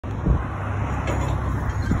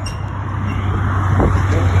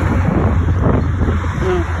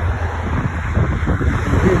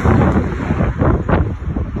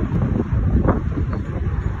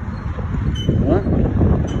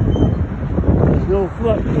no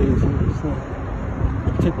flatbeds here, so I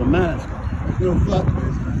take my mask off. There's no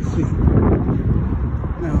flatbeds I see.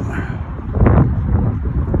 Now,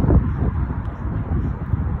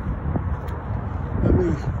 let me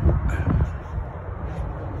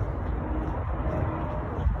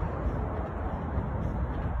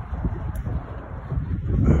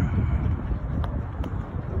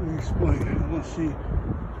explain. I want to see.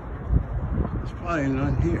 It's probably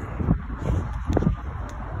not here.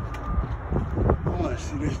 I want to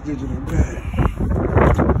see this digital bag.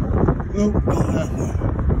 Nope, don't have that.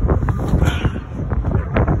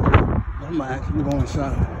 I'm gonna actually go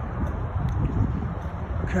inside.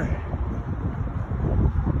 Okay.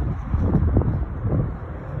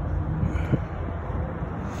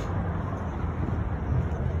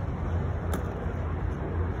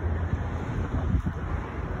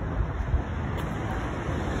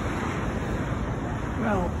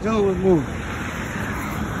 Now, done with moving.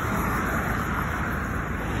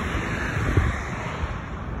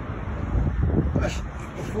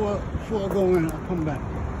 Before I go in, I'll come back.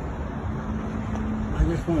 I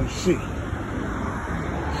just want to see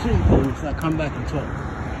things. I come back and talk.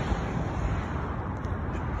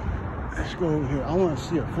 Let's go over here. I want to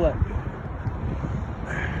see a flatbed.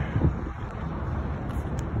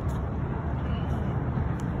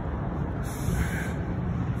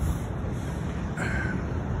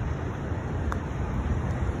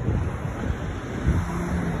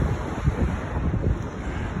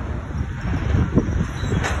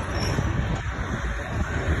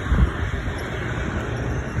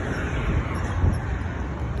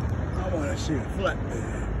 See a flatbed.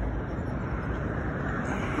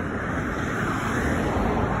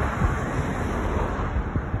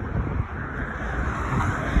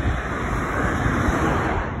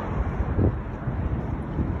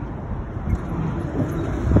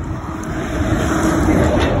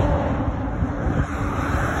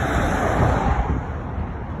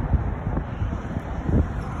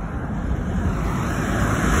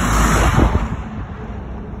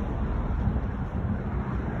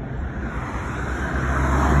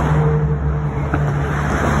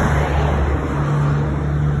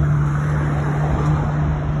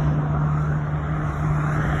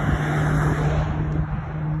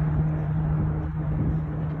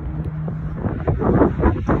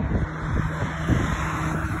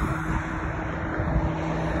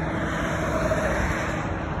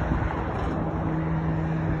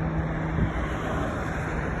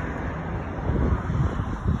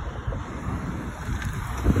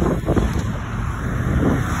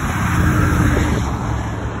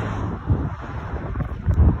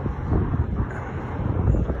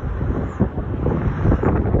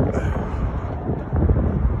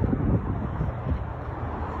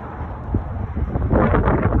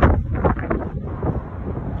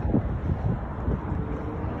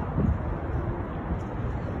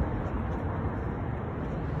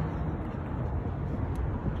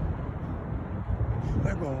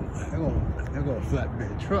 There go a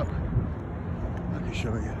flatbed truck. I can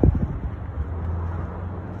show you.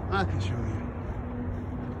 I can show you.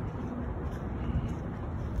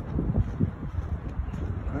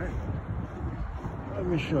 All right. Let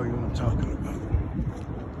me show you what I'm talking about.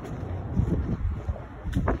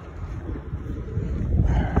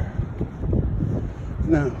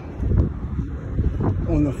 Now,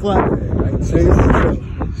 on the flatbed, right? Say this is the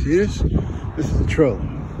trailer. See this? This is the trailer.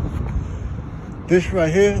 This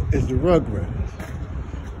right here is the rug rails.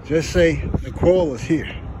 Just say the coil is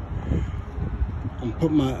here. I'm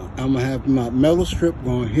gonna have my metal strip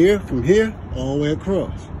going here, from here, all the way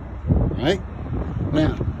across. Right?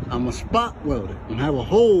 Now, I'm gonna spot weld it and have a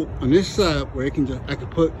hole on this side where I can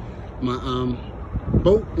put my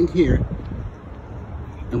bolt in here.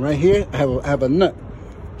 And right here, I have a nut,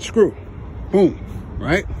 screw, boom,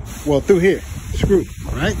 right? Well, through here, screw,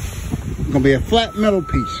 right? It's gonna be a flat metal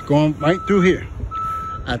piece going right through here.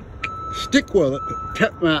 I stick weld it,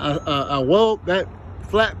 I weld that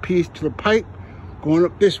flat piece to the pipe going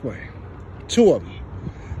up this way, 2 of them.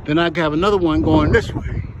 Then I have another one going this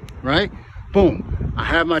way, right? Boom, I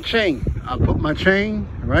have my chain. I put my chain,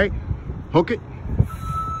 right? Hook it.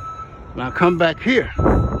 And I come back here,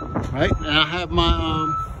 right? And I have my,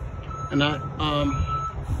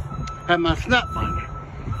 have my snap binder.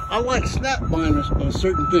 I like snap binders on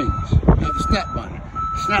certain things. I have a snap binder.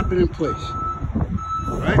 Snap it in place.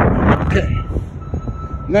 Right? Okay.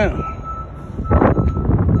 Now,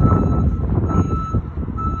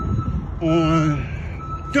 on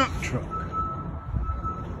dump truck,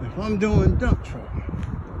 if I'm doing dump truck,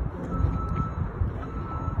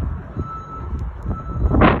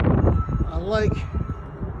 I like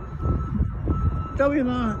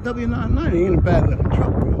W990 ain't a bad looking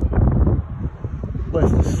truck, really. But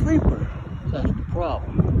it's the sleeper that's the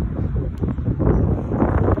problem.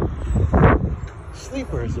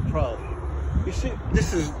 Sleeper is the problem. You see,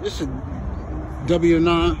 this is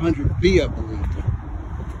W900B, I believe.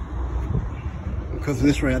 Because of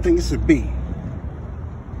this right, I think this is a B.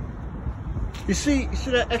 You see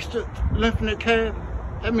that extra length in the cab?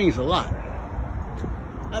 That means a lot.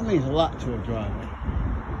 That means a lot to a driver.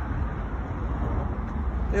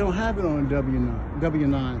 They don't have it on a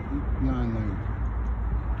W990.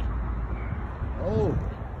 Oh,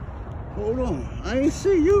 hold on. I ain't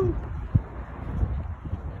see you.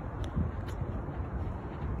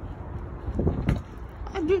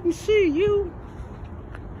 I didn't see you.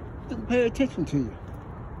 Didn't pay attention to you.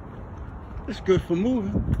 It's good for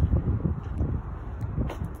moving.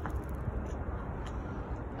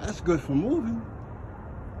 That's good for moving.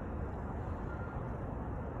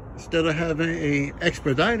 Instead of having a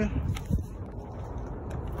expediter.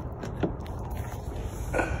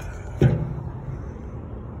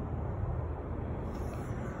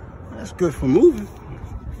 That's good for moving,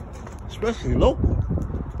 especially local.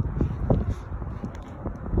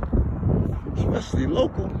 Especially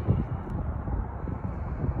local.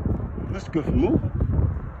 That's good for moving.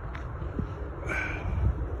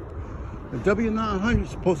 The W900 is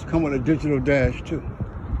supposed to come with a digital dash too.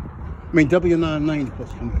 I mean, W990 is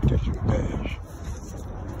supposed to come with a digital dash.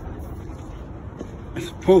 It's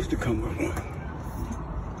supposed to come with one.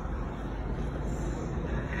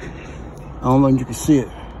 I don't know if you can see it,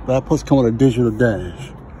 but it's supposed to come with a digital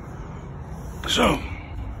dash. So,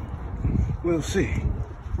 we'll see.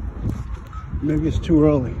 Maybe it's too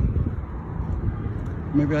early.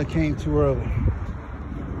 Maybe I came too early.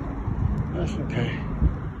 That's okay.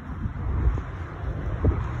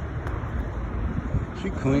 She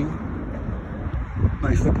clean.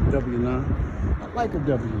 Nice looking W9. I like a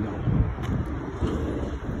W9.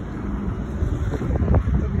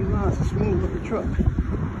 W9 is a smooth looking truck.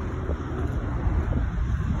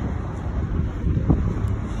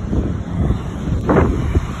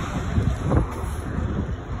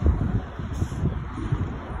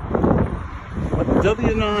 But the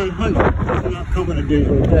W900 does not come with a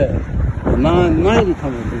digital dash. The 990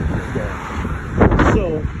 comes with a digital dash. So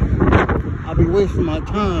I'll be wasting my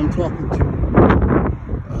time talking to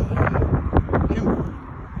Kenworth.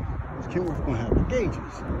 Because Kenworth's going to have the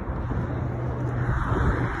gauges.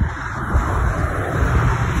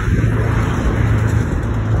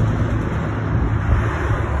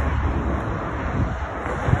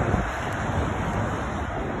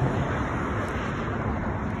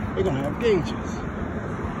 They're going to have gauges.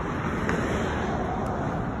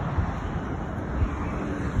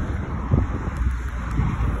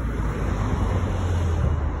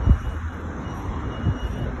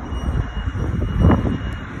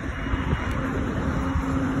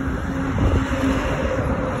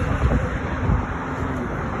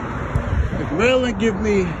 Maryland give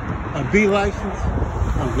me a B license,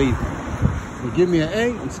 I'm leaving. They give me an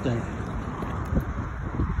A, I'm staying.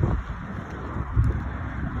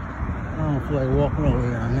 I don't feel like walking over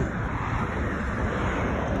here on that.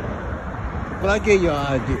 But I gave you an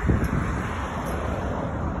idea.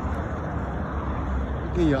 I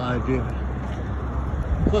gave you an idea.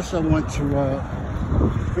 Plus I want to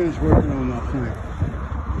finish working on my plan.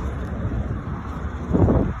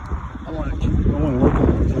 I want to work on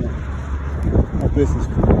my plan. My business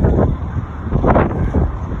plan.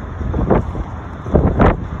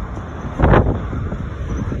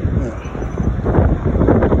 Yeah.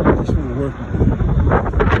 I just want to work on it.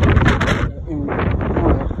 And I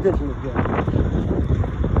want to get to it again.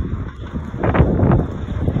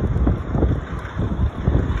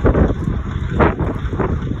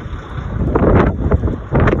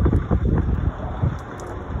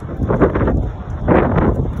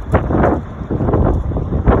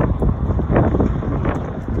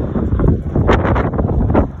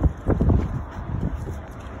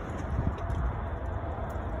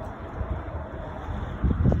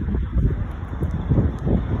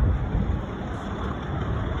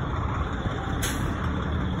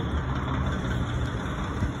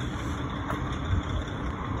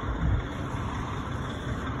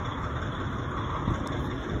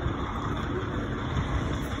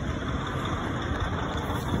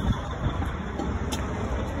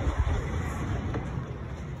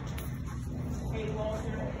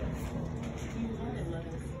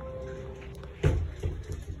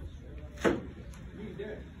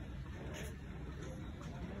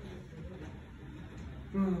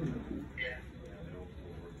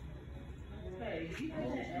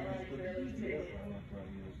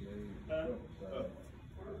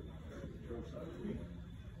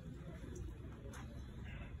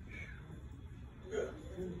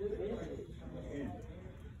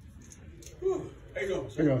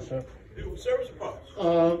 Hang on, sir. Service or parts?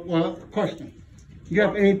 Well, question. You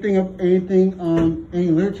have any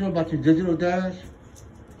literature about your digital dash?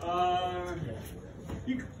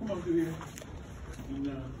 You can come up through here. And,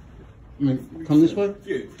 I mean, come this way?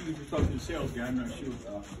 yeah, you can just talk to the sales guy. I'm not sure.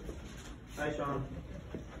 Hi, Sean.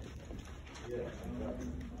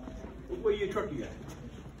 What your truck you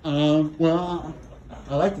got? Well,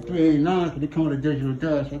 I like the 389 because they come with a digital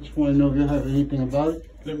dash. I just want to know if you have anything about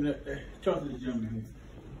it. Let me talk to the gentleman here.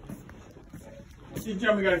 This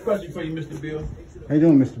gentleman got a question for you, Mr. Bill. How you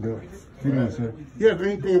doing, Mr. Bill? How you doing, sir? You have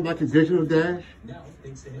anything about your digital dash? No.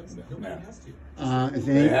 Is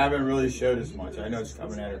They there any? haven't really showed us much. I know it's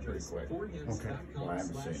coming at it pretty quick. Okay. Well, I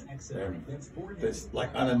haven't seen it. It's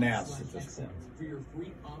like unannounced at this point.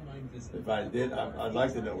 If I did, I'd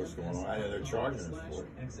like to know what's going on. I know they're charging us for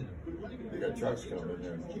it. They got trucks coming in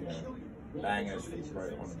there, you know, banging us on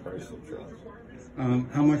the price of the trucks.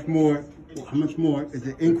 How much more? How much more is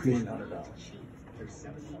it increasing? $1,500.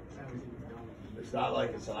 It's not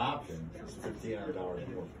like it's an option. It's $1,500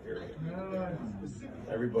 more, period.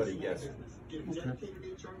 Everybody gets it. Okay.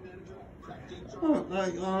 Oh,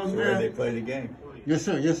 like, It's the way they play the game. Yes,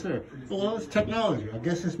 sir. Yes, sir. Well, it's technology. I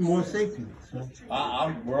guess it's more safety. So.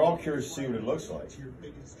 We're all curious to see what it looks like.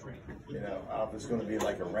 You know, if it's going to be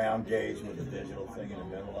like a round gauge with a digital thing in the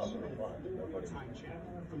middle of it or what.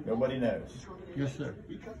 Nobody knows. Yes, sir.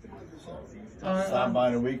 So, stop by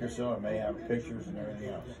in a week or so. It may have pictures and everything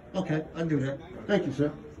else. Okay, I'll do that. Thank you,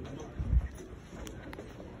 sir.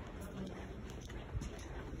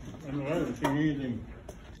 I know I haven't seen anything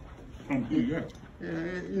come through yet. Yeah,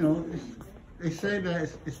 you know, they say that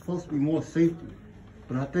it's supposed to be more safety,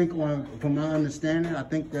 but I think from my understanding, I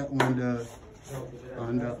think that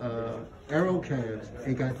on the aero cabs,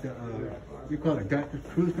 they got the you call it adaptive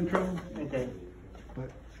cruise control. Okay.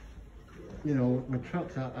 But you know, with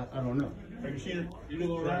trucks, I don't know. Have you seen it? You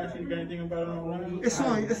look around, see anything about it online? It's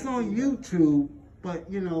on YouTube, but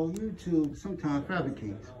you know, YouTube sometimes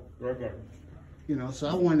fabricates. Right. You know, so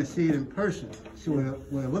I wanted to see it in person, see what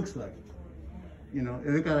it looks like. You know,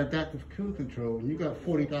 if it got adaptive cruise control and you got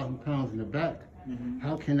 40,000 pounds in the back,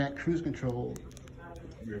 how can that cruise control?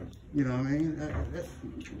 Yeah. You know what I mean?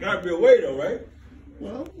 Gotta be a way though, right?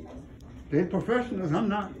 Well, they're professionals. I'm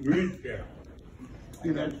not. Yeah.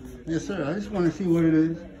 You know, yes, sir. I just want to see what it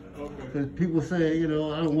is. Okay. Because people say, you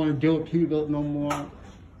know, I don't want to deal with Peterbilt no more.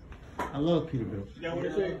 I love Peterbilt. Now what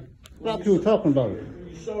they say? A lot of people talking about it.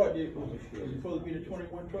 You saw it, it was supposed to be the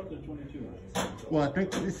 21 truck or 22? Well, I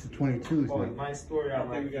think this is 22s Oh, now. my story I on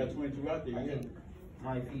my think we got feed. 22 out there. I Yeah. think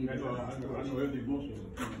my feed I is know on. everything most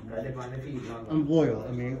of I it. live on the feed. I'm loyal.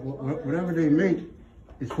 I mean, whatever they make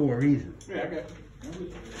is for a reason. Yeah, I got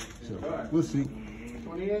you. So, we'll see.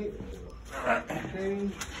 28.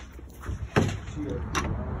 Change.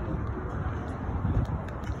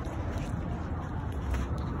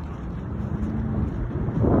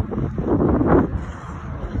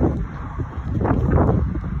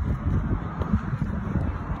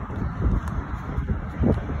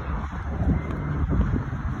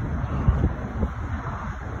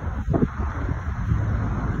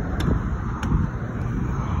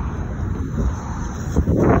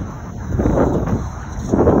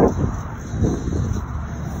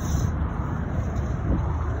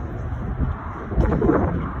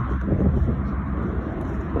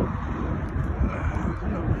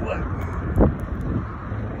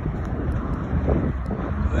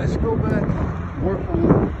 Let's go back, work on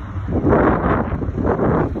it.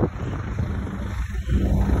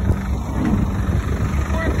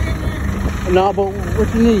 Nah, but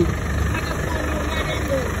what you need?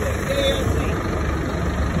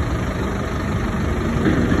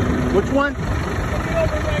 Which one?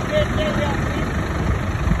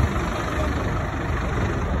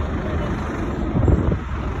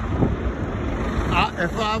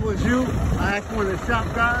 If I was you, I asked one of the shop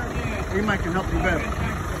guys, he might can help you better.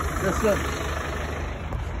 Yes, sir.